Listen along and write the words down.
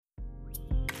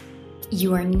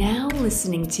You are now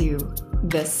listening to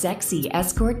The Sexy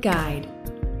Escort Guide,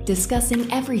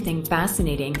 discussing everything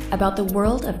fascinating about the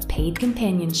world of paid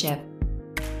companionship.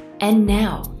 And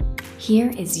now, here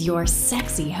is your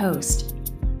sexy host,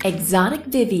 Exotic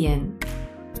Vivian.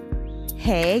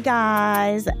 Hey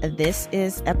guys, this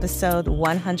is episode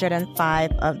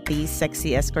 105 of the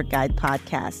Sexy Escort Guide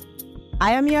podcast.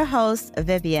 I am your host,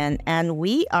 Vivian, and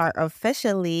we are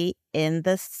officially in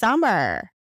the summer.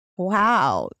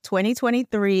 Wow,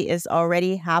 2023 is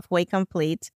already halfway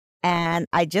complete, and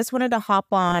I just wanted to hop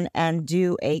on and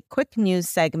do a quick news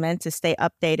segment to stay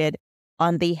updated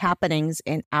on the happenings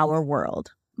in our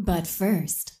world. But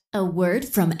first, a word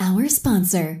from our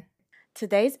sponsor.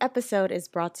 Today's episode is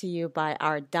brought to you by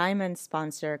our diamond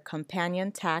sponsor,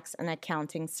 Companion Tax and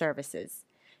Accounting Services.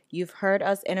 You've heard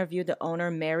us interview the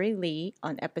owner, Mary Lee,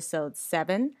 on episodes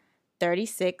 7,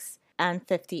 36, and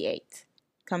 58.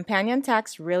 Companion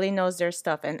Tax really knows their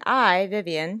stuff, and I,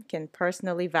 Vivian, can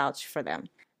personally vouch for them.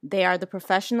 They are the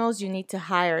professionals you need to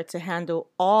hire to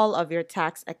handle all of your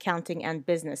tax, accounting, and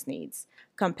business needs.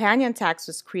 Companion Tax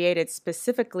was created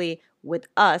specifically with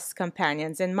us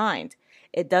companions in mind.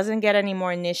 It doesn't get any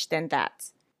more niche than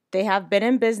that. They have been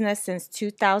in business since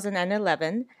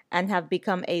 2011 and have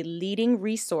become a leading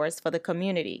resource for the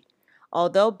community.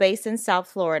 Although based in South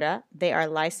Florida, they are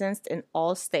licensed in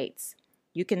all states.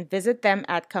 You can visit them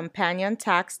at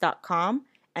companiontax.com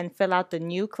and fill out the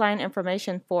new client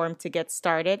information form to get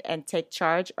started and take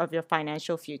charge of your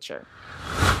financial future.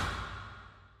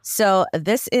 So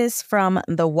this is from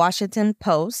the Washington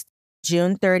Post,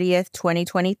 June 30th,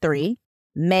 2023.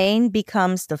 Maine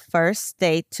becomes the first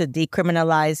state to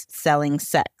decriminalize selling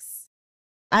sex.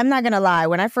 I'm not going to lie,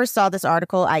 when I first saw this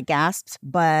article, I gasped,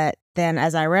 but then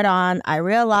as I read on, I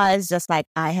realized, just like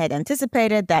I had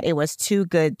anticipated, that it was too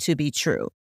good to be true.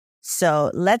 So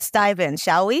let's dive in,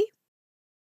 shall we?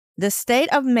 The state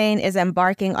of Maine is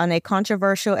embarking on a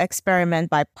controversial experiment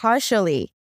by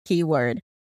partially, keyword,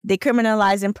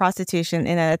 decriminalizing prostitution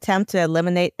in an attempt to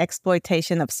eliminate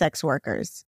exploitation of sex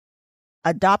workers.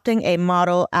 Adopting a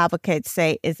model advocates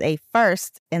say is a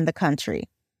first in the country.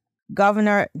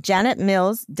 Governor Janet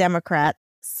Mills, Democrat,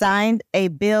 signed a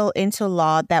bill into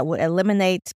law that would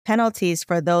eliminate penalties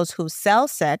for those who sell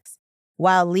sex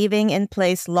while leaving in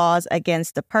place laws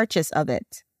against the purchase of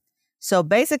it. So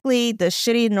basically, the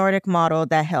shitty Nordic model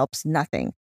that helps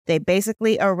nothing. They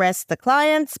basically arrest the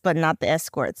clients, but not the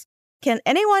escorts. Can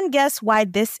anyone guess why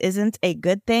this isn't a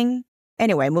good thing?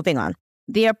 Anyway, moving on.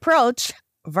 The approach,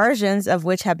 versions of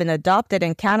which have been adopted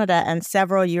in Canada and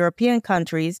several European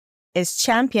countries, is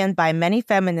championed by many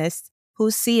feminists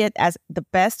who see it as the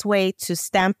best way to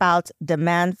stamp out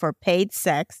demand for paid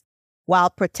sex while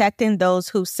protecting those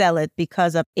who sell it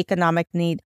because of economic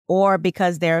need or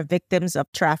because they're victims of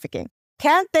trafficking.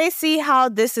 Can't they see how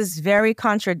this is very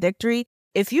contradictory?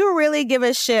 If you really give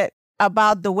a shit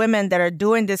about the women that are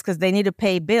doing this because they need to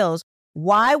pay bills,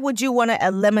 why would you want to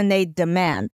eliminate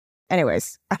demand?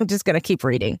 Anyways, I'm just going to keep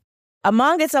reading.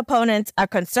 Among its opponents are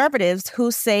conservatives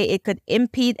who say it could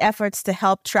impede efforts to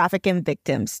help trafficking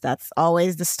victims. That's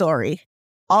always the story.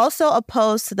 Also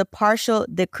opposed to the partial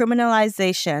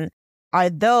decriminalization are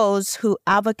those who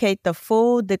advocate the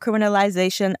full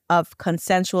decriminalization of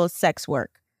consensual sex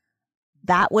work.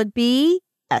 That would be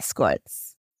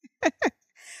escorts.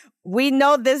 We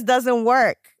know this doesn't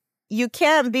work. You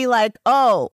can't be like,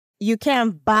 oh, you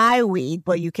can't buy weed,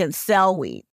 but you can sell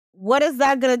weed. What is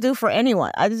that going to do for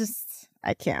anyone?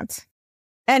 I can't.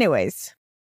 Anyways,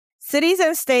 cities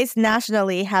and states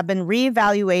nationally have been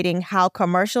reevaluating how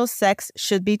commercial sex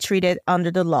should be treated under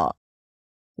the law.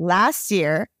 Last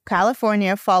year,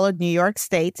 California followed New York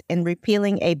State in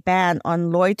repealing a ban on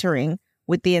loitering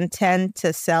with the intent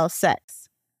to sell sex.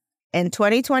 In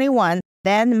 2021,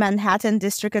 then Manhattan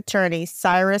District Attorney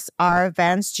Cyrus R.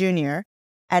 Vance Jr.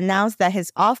 announced that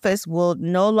his office will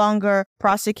no longer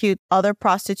prosecute other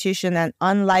prostitution and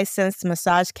unlicensed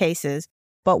massage cases,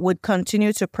 but would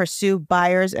continue to pursue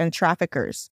buyers and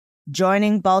traffickers,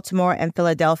 joining Baltimore and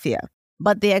Philadelphia.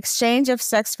 But the exchange of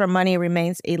sex for money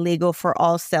remains illegal for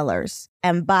all sellers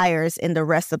and buyers in the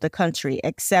rest of the country,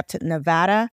 except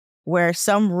Nevada, where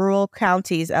some rural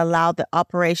counties allow the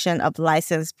operation of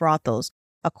licensed brothels,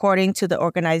 according to the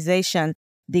organization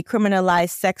Decriminalizes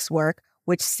Sex Work,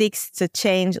 which seeks to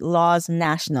change laws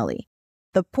nationally.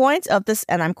 The point of this,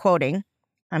 and I'm quoting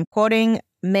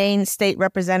Maine State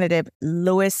Representative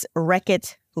Louis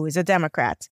Reckitt, who is a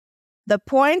Democrat. The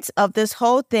point of this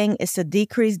whole thing is to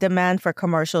decrease demand for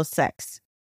commercial sex.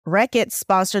 Reckitt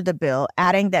sponsored the bill,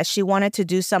 adding that she wanted to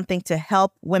do something to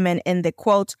help women in the,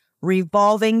 quote,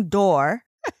 revolving door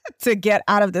to get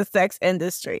out of the sex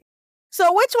industry.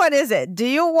 So which one is it? Do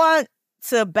you want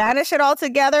to banish it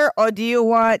altogether, or do you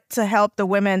want to help the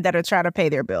women that are trying to pay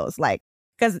their bills? Like,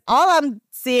 because all I'm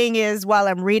seeing is, while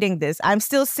I'm reading this, I'm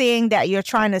still seeing that you're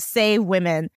trying to save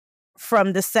women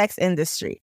from the sex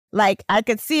industry. Like, I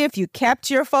could see if you kept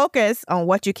your focus on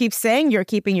what you keep saying you're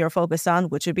keeping your focus on,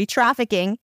 which would be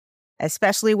trafficking,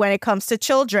 especially when it comes to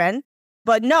children.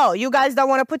 But no, you guys don't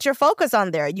want to put your focus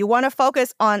on there. You want to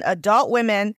focus on adult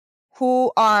women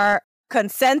who are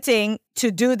consenting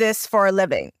to do this for a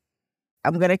living.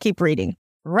 I'm going to keep reading.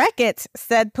 Reckitt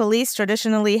said police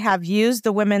traditionally have used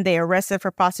the women they arrested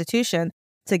for prostitution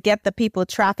to get the people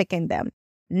trafficking them.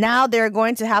 Now they're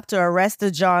going to have to arrest the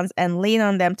Johns and lean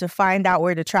on them to find out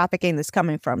where the trafficking is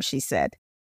coming from, she said.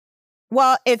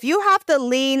 Well, if you have to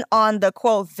lean on the,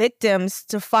 quote, victims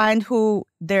to find who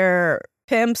their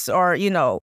pimps or,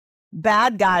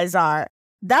 bad guys are,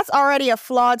 that's already a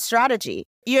flawed strategy.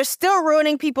 You're still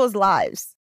ruining people's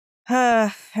lives.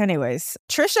 Anyways,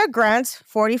 Trisha Grant,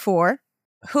 44,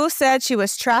 who said she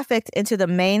was trafficked into the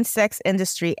Maine sex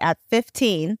industry at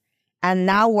 15 and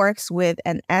now works with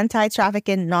an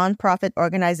anti-trafficking nonprofit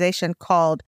organization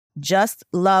called Just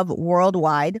Love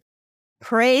Worldwide,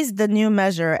 praised the new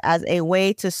measure as a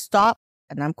way to stop,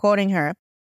 and I'm quoting her,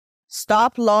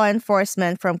 stop law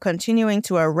enforcement from continuing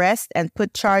to arrest and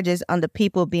put charges on the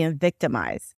people being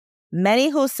victimized. Many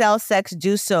who sell sex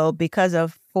do so because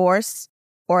of force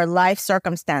or life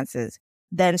circumstances,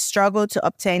 then struggle to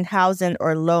obtain housing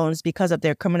or loans because of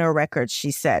their criminal records, she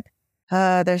said.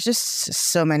 There's just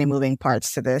so many moving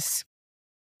parts to this.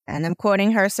 And I'm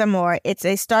quoting her some more. It's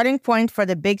a starting point for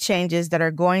the big changes that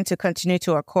are going to continue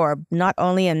to occur, not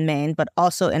only in Maine, but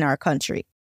also in our country.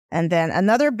 And then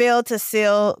another bill to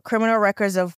seal criminal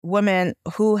records of women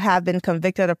who have been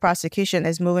convicted of prostitution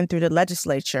is moving through the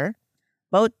legislature.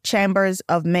 Both chambers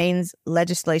of Maine's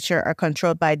legislature are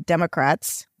controlled by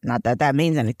Democrats. Not that that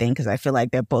means anything, because I feel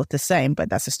like they're both the same, but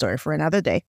that's a story for another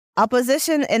day.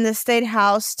 Opposition in the state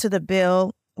house to the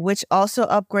bill, which also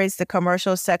upgrades the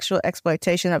commercial sexual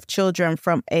exploitation of children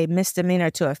from a misdemeanor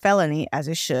to a felony, as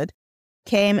it should,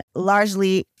 came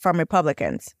largely from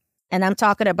Republicans. And I'm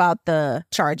talking about the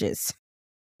charges.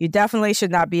 You definitely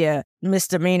should not be a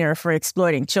misdemeanor for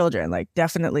exploiting children. Like,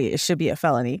 definitely, it should be a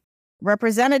felony.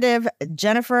 Representative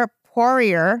Jennifer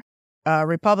Poirier, a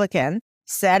Republican,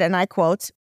 said, and I quote,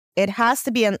 "It has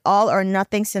to be an all or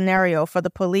nothing scenario for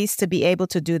the police to be able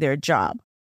to do their job."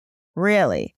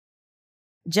 Really?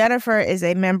 Jennifer is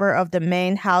a member of the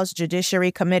Maine House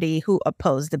Judiciary Committee who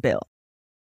opposed the bill.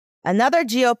 Another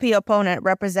GOP opponent,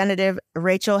 Representative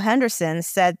Rachel Henderson,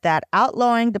 said that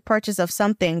outlawing the purchase of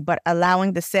something but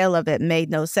allowing the sale of it made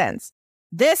no sense.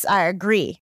 This, I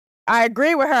agree. I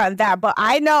agree with her on that, but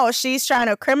I know she's trying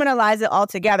to criminalize it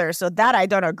altogether, so that I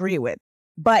don't agree with.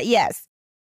 But yes,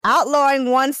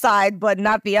 outlawing one side but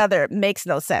not the other makes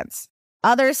no sense.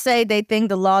 Others say they think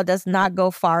the law does not go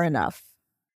far enough.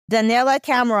 Daniela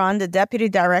Cameron, the deputy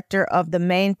director of the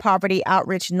Maine poverty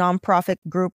outreach nonprofit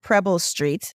group Preble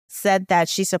Street, said that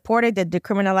she supported the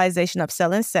decriminalization of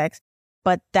selling sex,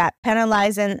 but that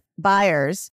penalizing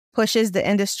buyers pushes the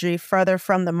industry further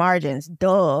from the margins,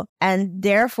 and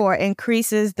therefore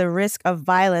increases the risk of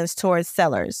violence towards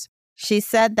sellers. She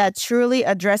said that truly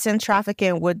addressing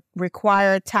trafficking would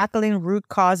require tackling root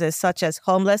causes such as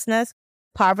homelessness,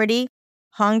 poverty,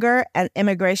 hunger, and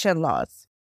immigration laws.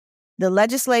 The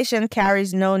legislation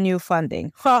carries no new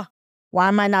funding. Why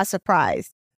am I not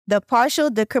surprised? The partial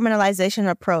decriminalization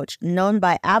approach, known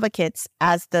by advocates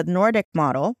as the Nordic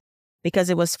model, because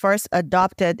it was first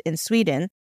adopted in Sweden,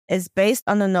 is based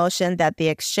on the notion that the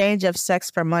exchange of sex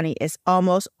for money is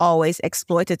almost always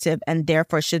exploitative and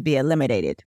therefore should be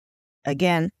eliminated.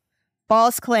 Again,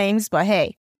 false claims, but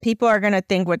hey, people are going to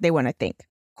think what they want to think.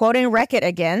 Quoting Reckitt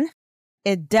again,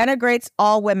 "It denigrates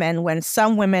all women when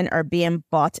some women are being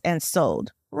bought and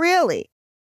sold." Really?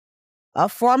 A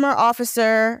former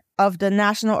officer of the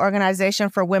National Organization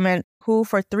for Women who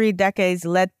for 3 decades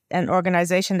led an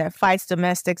organization that fights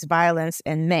domestic violence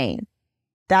in Maine.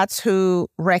 That's who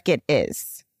Reckitt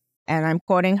is. And I'm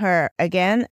quoting her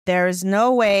again, "There is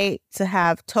no way to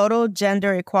have total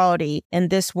gender equality in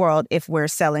this world if we're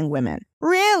selling women."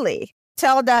 Really?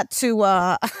 Tell that to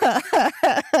a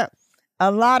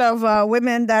lot of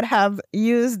women that have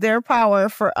used their power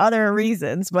for other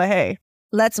reasons. But hey,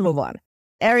 let's move on.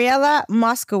 Ariella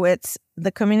Moskowitz,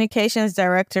 the communications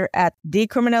director at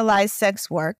Decriminalized Sex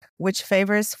Work, which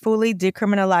favors fully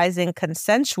decriminalizing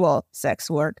consensual sex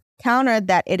work, countered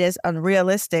that it is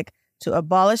unrealistic to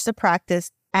abolish the practice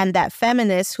and that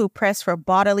feminists who press for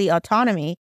bodily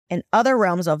autonomy in other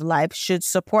realms of life should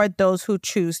support those who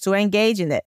choose to engage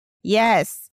in it.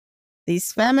 Yes,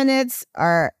 these feminists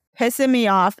are pissing me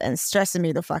off and stressing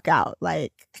me the fuck out.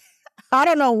 Like, I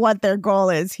don't know what their goal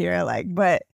is here,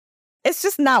 but it's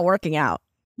just not working out.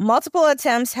 Multiple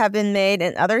attempts have been made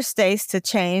in other states to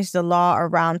change the law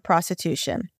around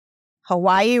prostitution.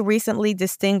 Hawaii recently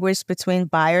distinguished between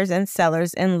buyers and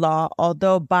sellers in law,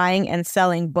 although buying and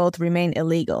selling both remain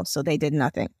illegal, so they did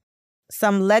nothing.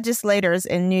 Some legislators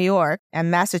in New York and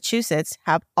Massachusetts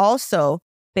have also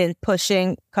been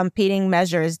pushing competing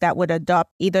measures that would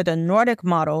adopt either the Nordic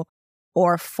model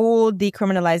or full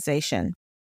decriminalization.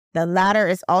 The latter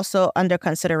is also under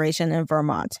consideration in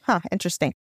Vermont.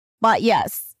 Interesting. But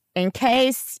yes, in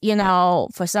case,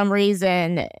 for some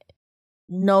reason,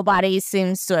 nobody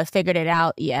seems to have figured it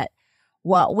out yet,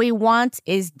 what we want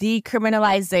is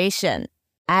decriminalization,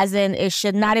 as in it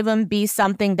should not even be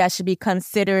something that should be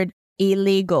considered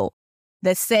illegal.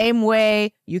 The same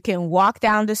way you can walk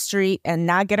down the street and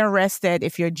not get arrested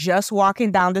if you're just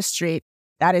walking down the street,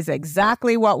 that is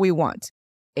exactly what we want.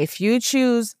 If you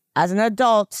choose as an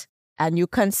adult and you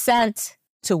consent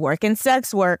to work in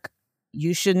sex work,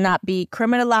 you should not be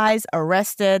criminalized,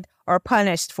 arrested, or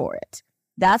punished for it.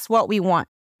 That's what we want.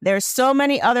 There's so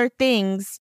many other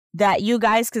things that you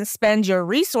guys can spend your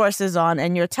resources on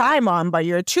and your time on, but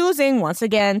you're choosing, once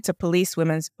again, to police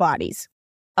women's bodies.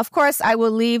 Of course, I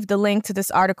will leave the link to this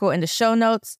article in the show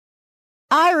notes.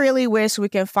 I really wish we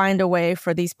can find a way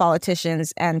for these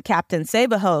politicians and Captain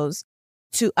Save-A-Hose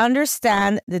to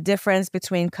understand the difference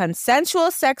between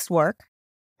consensual sex work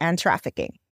and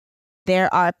trafficking.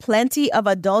 There are plenty of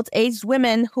adult-aged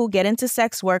women who get into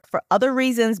sex work for other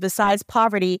reasons besides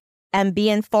poverty and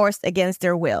being forced against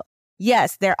their will.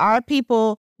 Yes, there are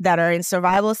people that are in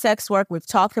survival sex work. We've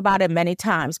talked about it many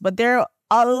times, but there are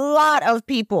a lot of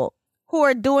people who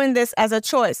are doing this as a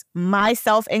choice,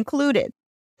 myself included.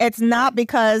 It's not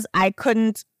because I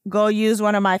couldn't go use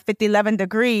one of my 5011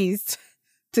 degrees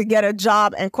to get a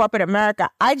job in corporate America.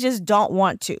 I just don't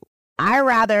want to. I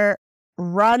rather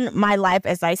run my life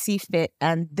as I see fit,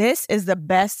 and this is the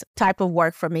best type of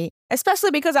work for me,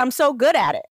 especially because I'm so good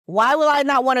at it. Why will I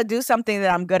not want to do something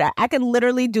that I'm good at? I can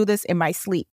literally do this in my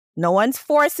sleep. No one's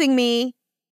forcing me.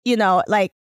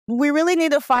 We really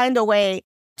need to find a way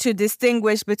to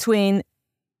distinguish between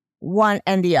one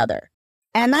and the other.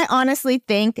 And I honestly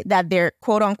think that their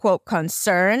quote-unquote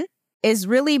concern is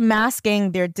really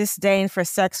masking their disdain for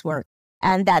sex work,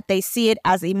 and that they see it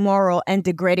as immoral and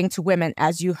degrading to women,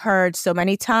 as you heard so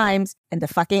many times in the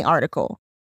fucking article.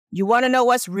 You want to know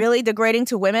what's really degrading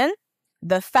to women?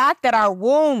 The fact that our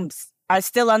wombs are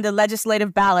still on the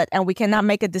legislative ballot and we cannot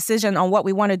make a decision on what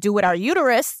we want to do with our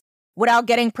uterus without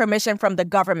getting permission from the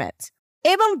government.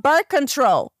 Even birth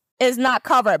control is not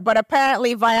covered, but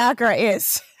apparently Viagra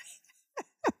is.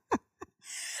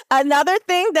 Another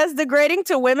thing that's degrading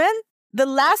to women, the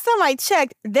last time I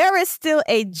checked, there is still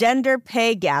a gender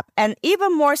pay gap, and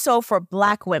even more so for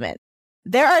Black women.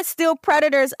 There are still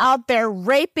predators out there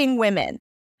raping women.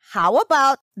 How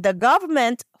about the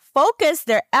government focus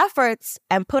their efforts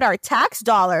and put our tax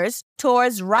dollars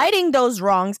towards righting those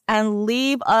wrongs and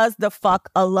leave us the fuck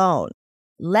alone?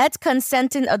 Let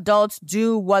consenting adults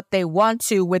do what they want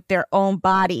to with their own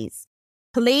bodies.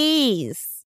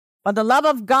 Please. For the love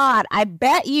of God, I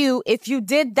bet you if you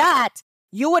did that,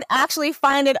 you would actually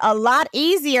find it a lot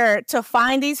easier to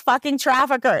find these fucking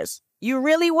traffickers. You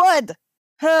really would.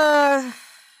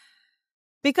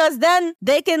 Because then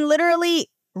they can literally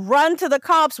run to the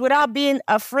cops without being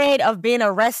afraid of being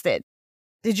arrested.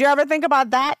 Did you ever think about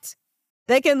that?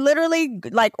 They can literally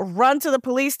run to the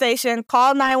police station,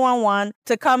 call 911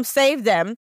 to come save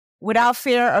them without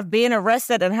fear of being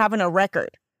arrested and having a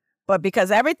record. But because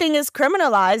everything is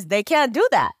criminalized, they can't do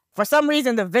that. For some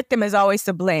reason, the victim is always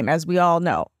to blame, as we all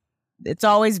know. It's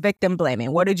always victim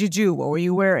blaming. What did you do? What were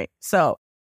you wearing? So,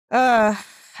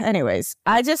 anyways,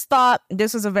 I just thought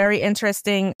this was a very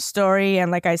interesting story.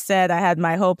 And like I said, I had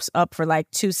my hopes up for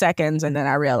 2 seconds and then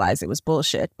I realized it was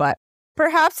bullshit. But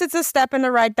perhaps it's a step in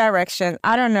the right direction.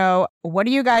 I don't know. What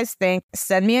do you guys think?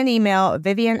 Send me an email,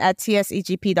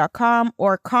 vivian@tsegp.com,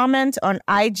 or comment on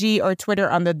IG or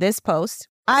Twitter under this post.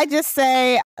 I just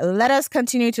say, let us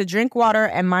continue to drink water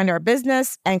and mind our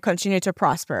business and continue to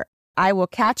prosper. I will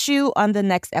catch you on the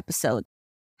next episode.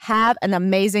 Have an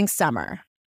amazing summer.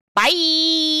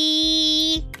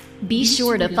 Bye! Be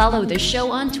sure to follow the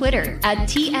show on Twitter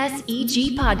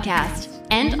 @TSEG Podcast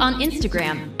and on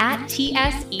Instagram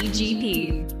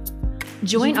 @TSEGP.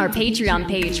 Join our Patreon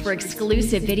page for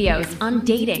exclusive videos on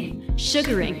dating,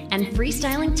 sugaring, and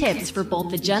freestyling tips for both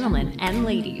the gentlemen and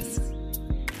ladies.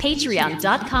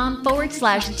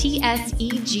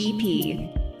 Patreon.com/TSEGP.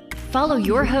 Follow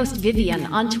your host Vivian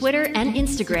on Twitter and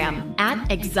Instagram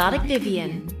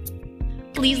 @ExoticVivian.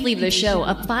 please leave the show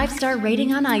a 5-star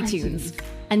rating on iTunes.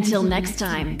 Until next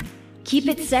time, keep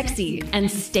it sexy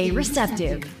and stay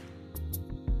receptive.